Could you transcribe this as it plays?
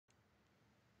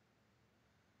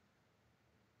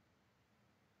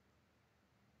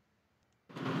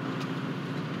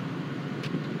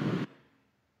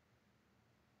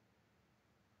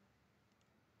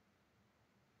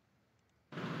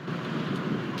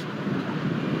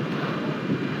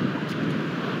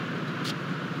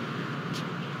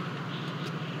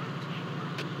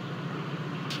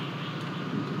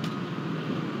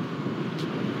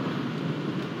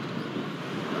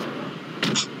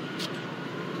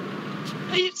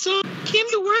So I came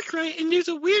to work, right, and there's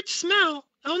a weird smell.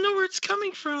 I don't know where it's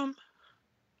coming from.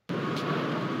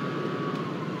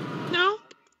 No?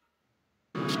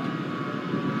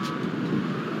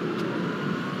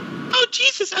 Oh,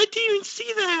 Jesus, I didn't even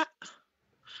see that.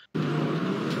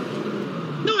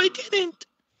 No, I didn't.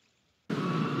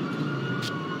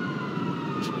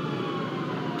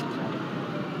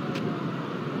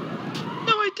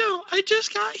 No, I don't. I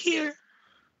just got here.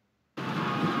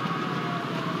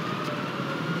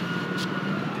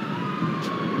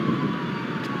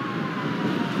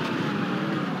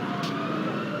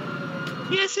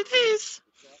 Yes, it is.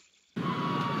 All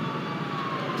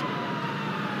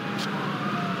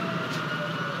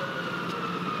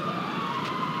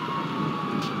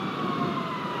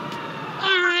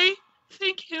right.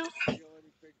 Thank you.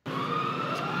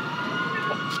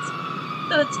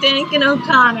 So it's Dank and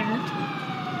O'Connor.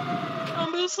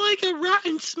 Almost like a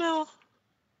rotten smell.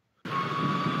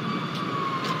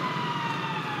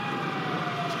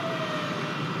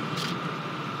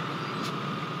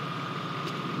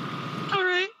 All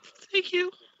right. Thank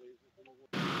you.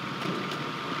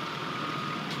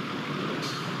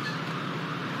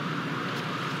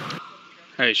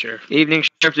 Hey, Sheriff. Evening,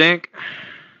 Sheriff Dink.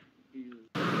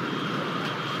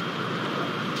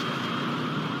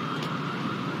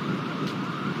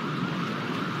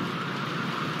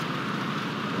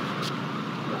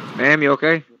 Ma'am, you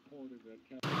okay?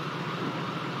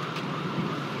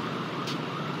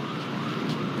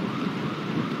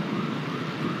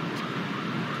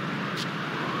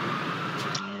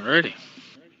 Alrighty.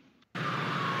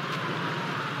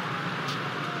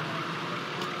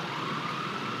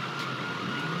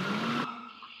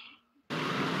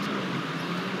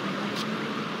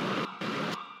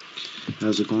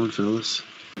 How's it going, fellas?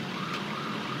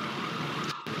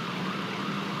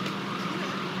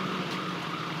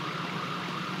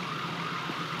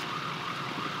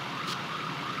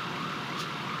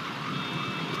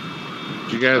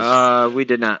 You guys? We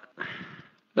did not.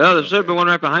 Oh, there should have been one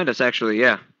right behind us, actually,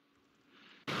 yeah.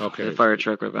 Okay. The fire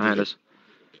truck right behind us.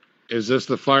 Is this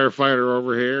the firefighter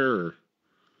over here? Or?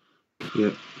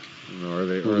 Yeah. Or are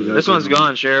they? This one's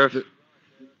gone, Sheriff.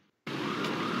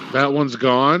 That one's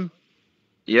gone?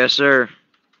 Yes, sir.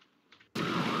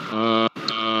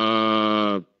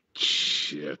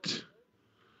 Shit.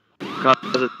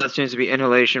 That seems to be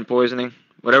inhalation poisoning.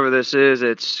 Whatever this is,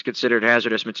 it's considered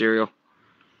hazardous material.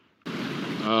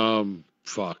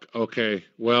 Fuck. Okay.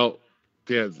 Well,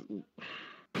 yeah.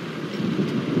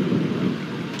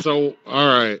 So,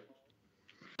 all right.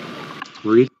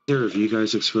 Were either of you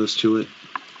guys exposed to it?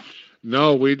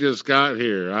 No, we just got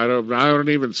here. I don't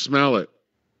even smell it.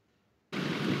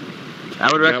 I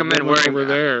would recommend wearing over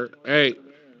there. Hey.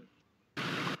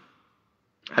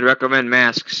 I'd recommend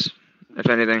masks, if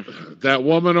anything. That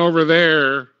woman over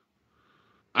there,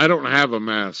 I don't have a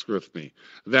mask with me.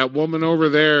 That woman over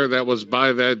there that was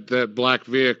by that black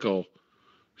vehicle,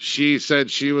 she said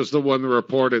she was the one that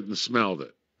reported and smelled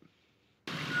it.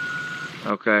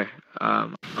 Okay.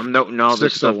 I'm noting all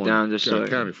this stuff down just so.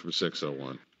 County from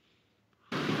 601.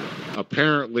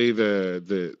 Apparently,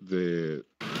 the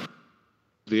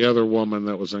other woman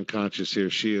that was unconscious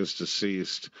here, she is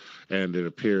deceased, and it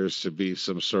appears to be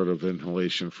some sort of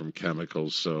inhalation from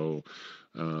chemicals. So,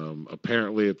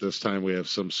 apparently, at this time, we have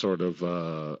some sort of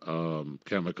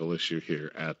chemical issue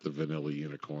here at the Vanilla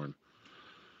Unicorn.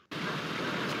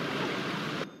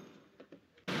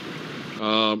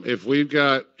 If we've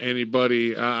got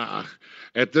anybody,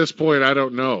 at this point, I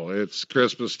don't know. It's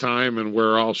Christmas time and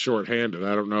we're all shorthanded.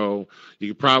 I don't know. You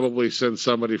could probably send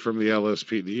somebody from the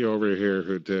LSPD over here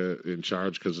who's in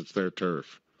charge because it's their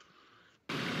turf.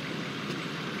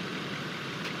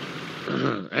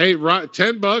 Hey,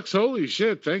 $10. Holy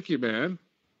shit. Thank you, man.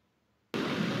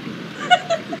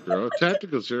 Bro,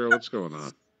 Tactical Zero, what's going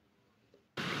on?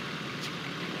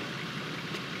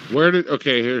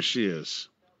 Okay, here she is.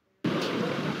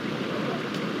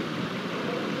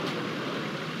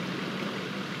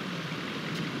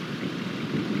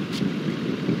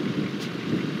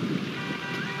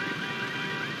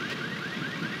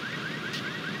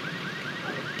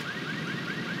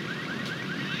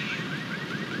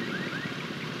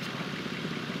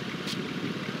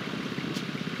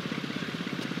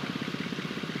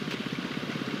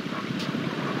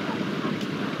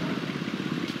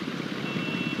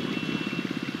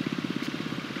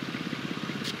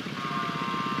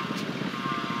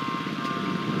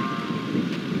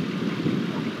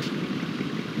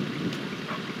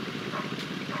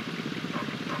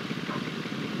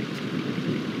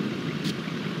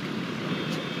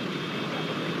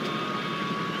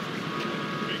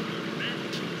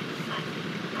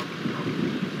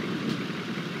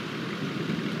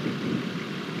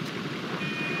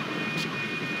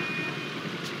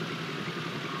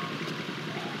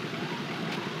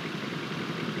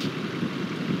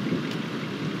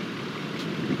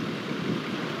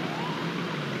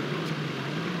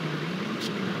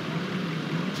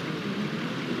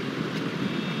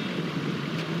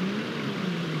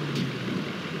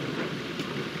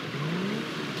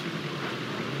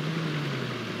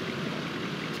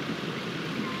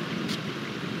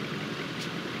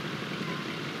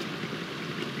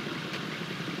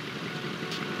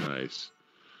 Nice.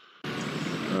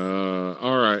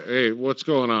 All right. Hey, what's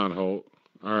going on, Holt?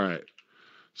 All right.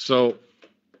 So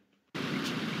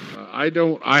I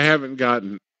haven't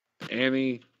gotten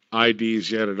any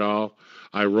IDs yet at all.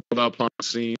 I rolled up on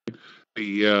scene.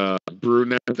 The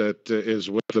brunette that is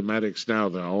with the medics now,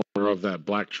 the owner of that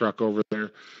black truck over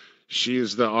there. She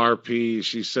is the RP.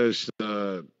 She says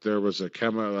there was a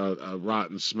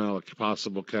rotten smell, a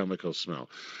possible chemical smell.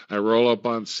 I roll up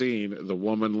on scene. The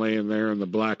woman laying there in the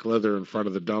black leather in front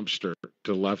of the dumpster to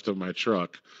the left of my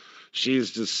truck.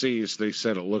 She's deceased. They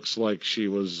said it looks like she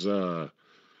was there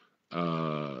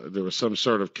was some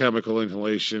sort of chemical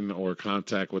inhalation or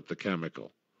contact with the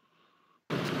chemical.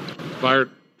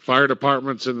 Fire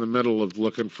department's in the middle of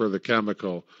looking for the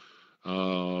chemical.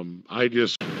 I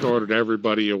just ordered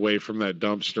everybody away from that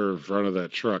dumpster in front of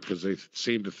that truck because they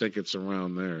seem to think it's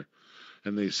around there.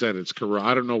 And they said it's correct.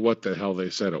 I don't know what the hell they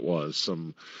said it was.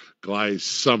 Some glyce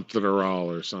something or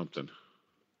all or something.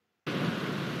 All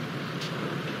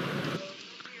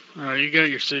right, you got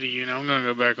your city unit. I'm going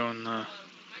to go back on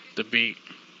the beat.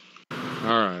 All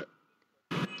right.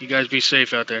 You guys be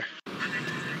safe out there.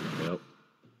 Yep.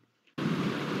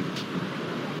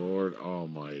 Lord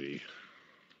Almighty.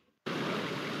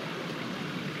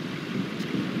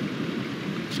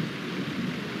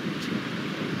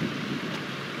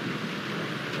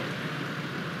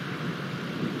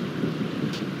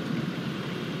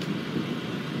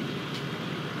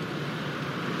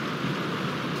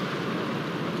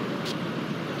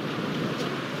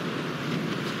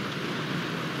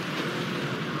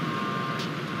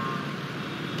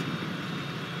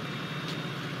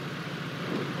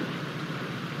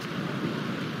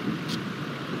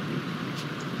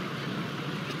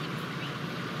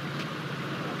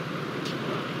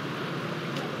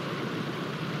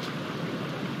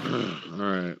 All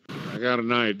right. I got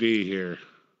an ID here.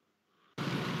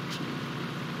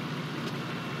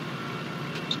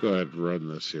 Let's go ahead and run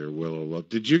this here, Willow.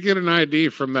 Did you get an ID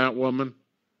from that woman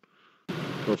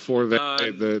before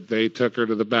they took her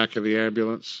to the back of the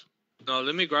ambulance? No,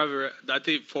 let me grab it. I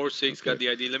think 4-6 got the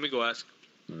ID. Let me go ask.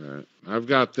 All right. I've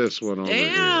got this one over here.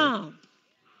 Damn.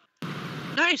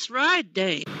 Nice ride,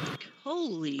 Dave.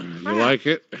 Holy crap. You like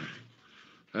it?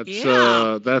 That's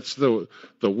Yeah. That's the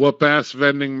whoop ass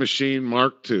vending machine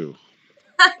Mark II.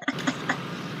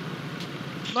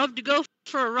 Love to go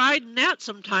for a ride in that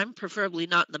sometime, preferably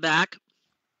not in the back.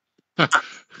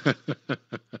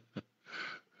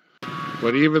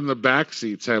 But even the back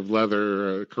seats have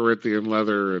leather, Corinthian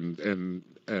leather, and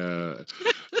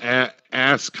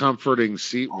ass comforting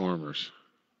seat warmers.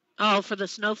 Oh, for the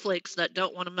snowflakes that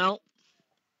don't want to melt.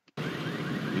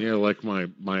 Yeah, like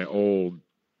my old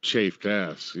chafed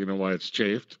ass. You know why it's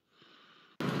chafed?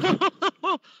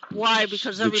 Why?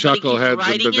 Because The everybody keeps chuckleheads and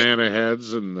riding it? banana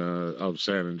heads and of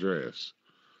San Andreas.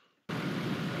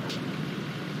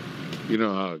 You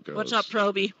know how it goes. What's up,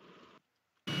 Proby?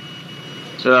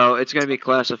 So it's going to be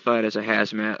classified as a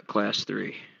hazmat class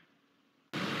 3.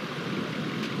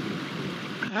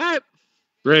 All right.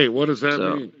 Great. What does that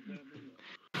So- mean?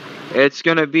 It's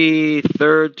going to be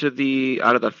third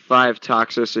out of the 5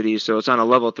 toxicities, so it's on a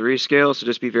level 3 scale, so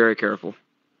just be very careful.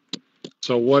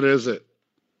 So what is it?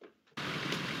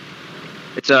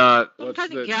 It's a What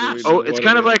kind of do gas? we know it's what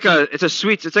kind it of like is?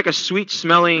 it's like a sweet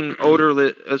smelling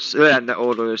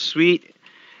sweet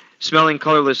smelling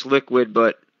colorless liquid,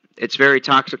 but it's very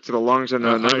toxic to the lungs and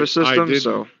the nervous system. didn't-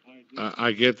 So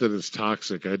I get that it's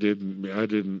toxic. I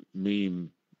didn't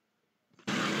mean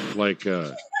like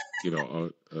an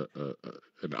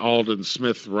Alden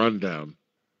Smith rundown,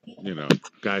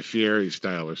 Guy Fieri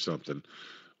style or something.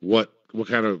 What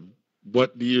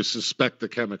do you suspect the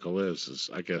chemical is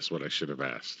I guess what I should have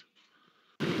asked.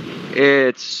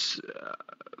 it's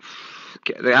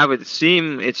I would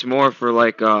assume it's more for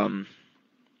like a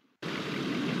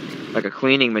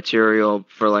cleaning material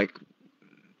for like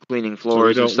cleaning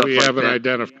floors and stuff we like haven't that.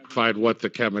 identified what the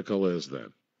chemical is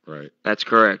then, right? That's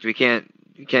correct. You can't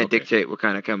Okay. dictate what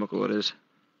kind of chemical it is.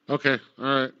 Okay, all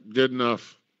right, good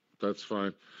enough. That's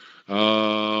fine.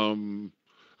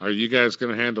 Are you guys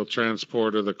going to handle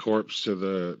transport of the corpse to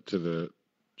the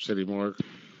city morgue?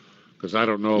 Because I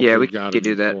don't know if Yeah, we we've got could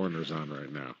do any that. coroners on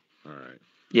right now. All right.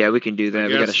 Yeah, we can do that.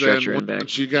 We got a Guess stretcher then in back.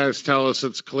 once you guys tell us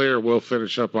it's clear, we'll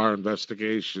finish up our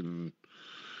investigation.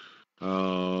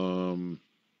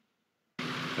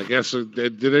 I guess,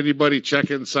 did anybody check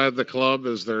inside the club?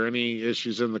 Is there any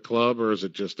issues in the club, or is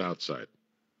it just outside?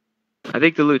 I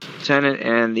think the lieutenant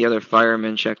and the other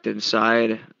fireman checked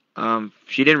inside.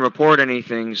 She didn't report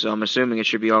anything, so I'm assuming it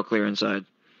should be all clear inside.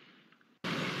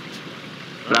 But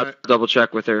All I'll right. double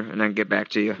check with her and then get back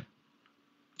to you.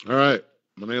 All right.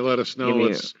 When they let us know Give me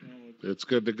it's it's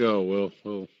good to go.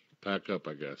 We'll pack up,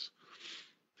 I guess.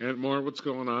 And more, what's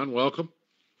going on? Welcome.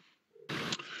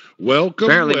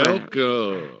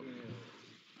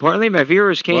 Apparently my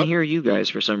viewers can't What? hear you guys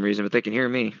for some reason, but they can hear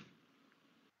me.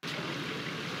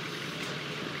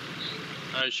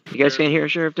 You guys can't hear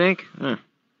Sheriff Dink? Huh.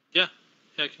 Yeah,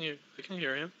 I can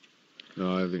hear him.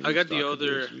 No, I think I he's got the talking to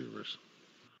other- his viewers.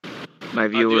 My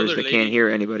viewers other that lady- can't hear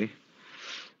anybody.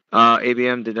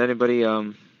 ABM, did anybody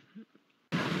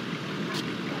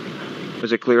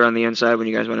was it clear on the inside when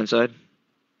you guys went inside?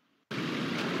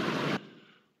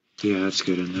 Yeah, that's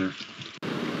good in there.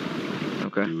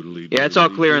 Okay. Doodly Yeah, it's all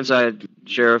doodly clear doodly. inside,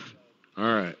 Sheriff. All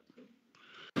right.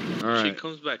 All She right.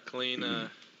 comes back clean,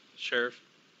 Sheriff.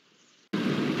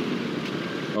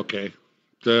 Okay.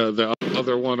 The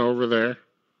other one over there.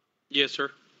 Yes, sir.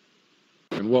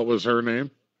 And what was her name?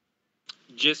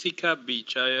 Jessica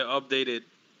Beach. I updated.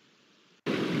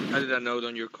 I did a note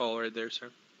on your call right there, sir.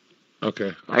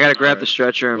 Okay. I gotta grab All the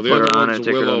stretcher and Well, the put other her on one's and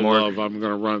take her to Willow the morgue. Love. I'm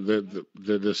gonna run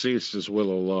the deceased is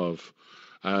Willow Love.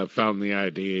 I found the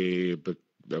ID, but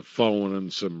the phone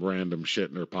and some random shit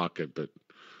in her pocket, but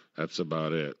that's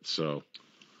about it. So.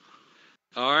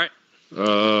 All right.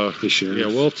 Hey, Sheriff. Yeah,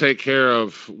 we'll take care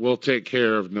of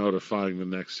notifying the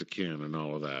next of kin and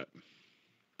all of that.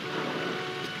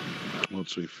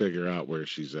 Once we figure out where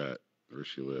she's at, where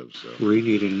she lives. So. We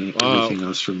need anything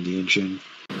else from the engine.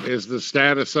 Is the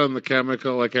status on the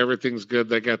chemical like everything's good?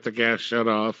 They got the gas shut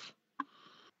off.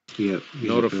 Yep.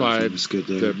 Notified everything's good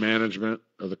the there. management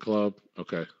of the club.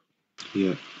 Okay.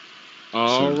 Yep.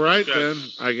 All So- right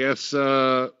Yes.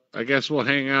 then. I guess we'll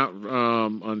hang out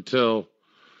until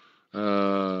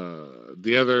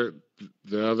the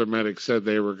other medic said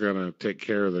they were gonna take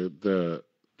care of the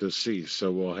deceased.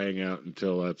 So we'll hang out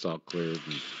until that's all cleared.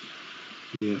 And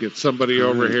Yeah. get somebody All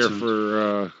over right, here sounds-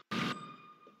 for.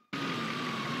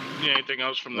 Yeah, anything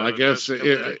else from the? I guess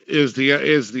company? is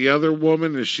the other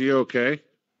woman, is she okay?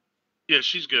 Yeah,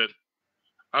 she's good.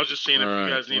 I was just seeing if All right,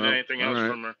 you guys need well, anything all else right.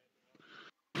 from her.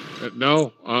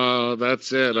 No,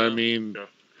 that's it. I No? mean, Okay.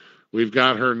 we've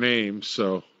got her name,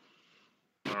 so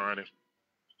Alrighty.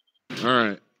 all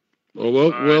right. Well,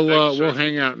 All right, thanks, we'll sir.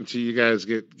 hang out until you guys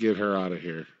get her out of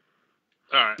here.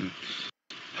 All right.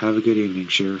 Have a good evening,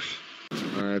 Sheriff.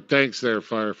 All right, thanks there,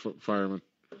 fireman.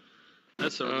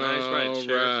 That's a nice ride, All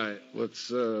Sheriff. right, let's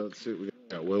see what we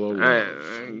got. Willow, All right,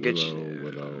 Love. get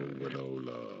Willow,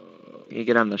 Love. You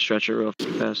get on the stretcher real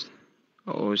fast.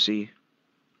 OC.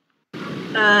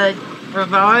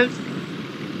 Revive.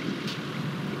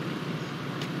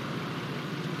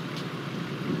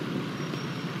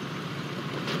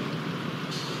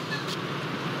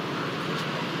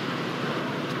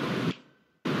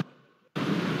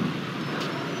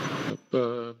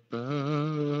 Ba,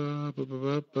 ba, ba, ba,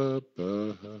 ba,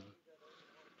 ba.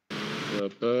 Ba,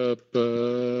 ba,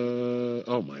 ba.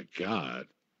 Oh my God.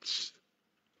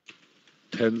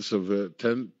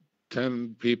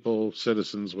 10 people,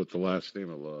 citizens with the last name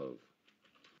of Love.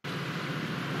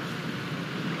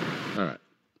 All right.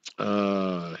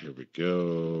 Here we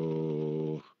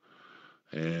go.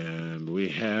 And we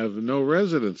have no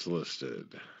residents listed.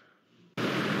 All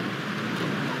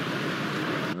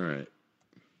right.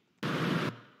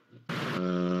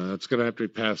 That's going to have to be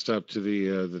passed up to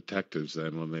the detectives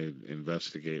then when they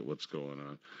investigate what's going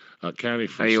on. County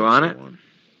for Are you on it? 601.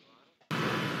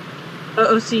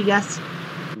 OOC, yes.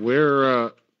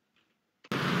 We're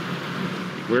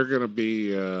going to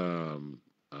be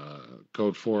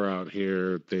code 4 out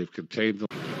here. They've contained the.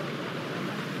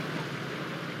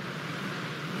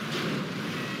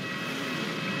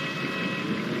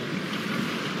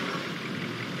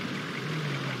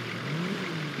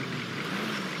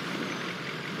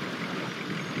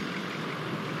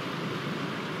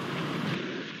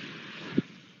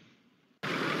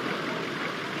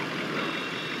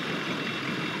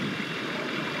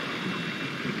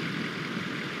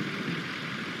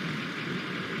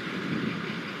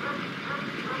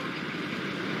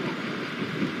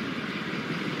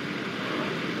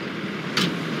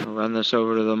 I'll run this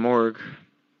over to the morgue.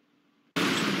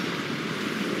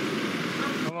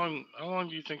 How long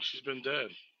do you think she's been dead?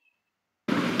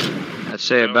 I'd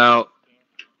say about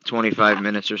 25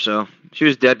 minutes or so. She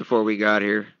was dead before we got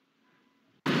here.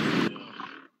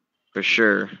 For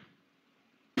sure.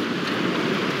 Weird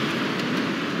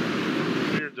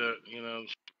that,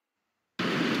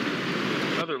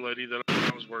 another lady that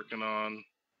I was working on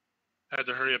had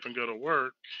to hurry up and go to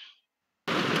work,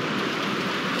 but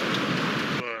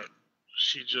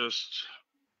she just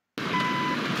went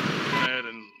ahead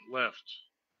and left.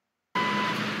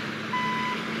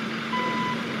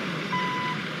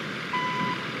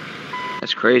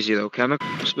 That's crazy though. Chemical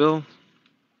spill?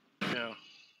 Yeah.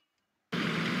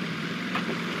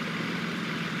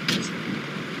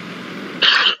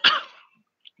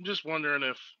 I'm just wondering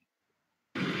if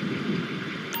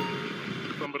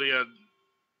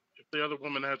if the other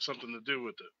woman had something to do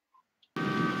with it.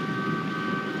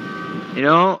 You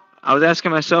know, I was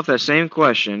asking myself that same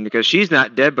question because she's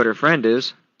not dead, but her friend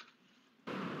is.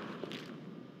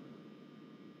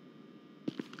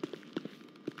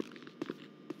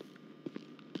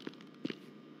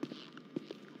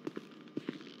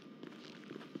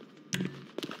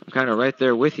 I'm kind of right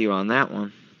there with you on that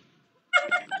one.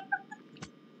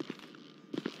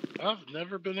 I've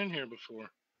never been in here before.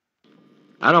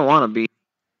 I don't want to be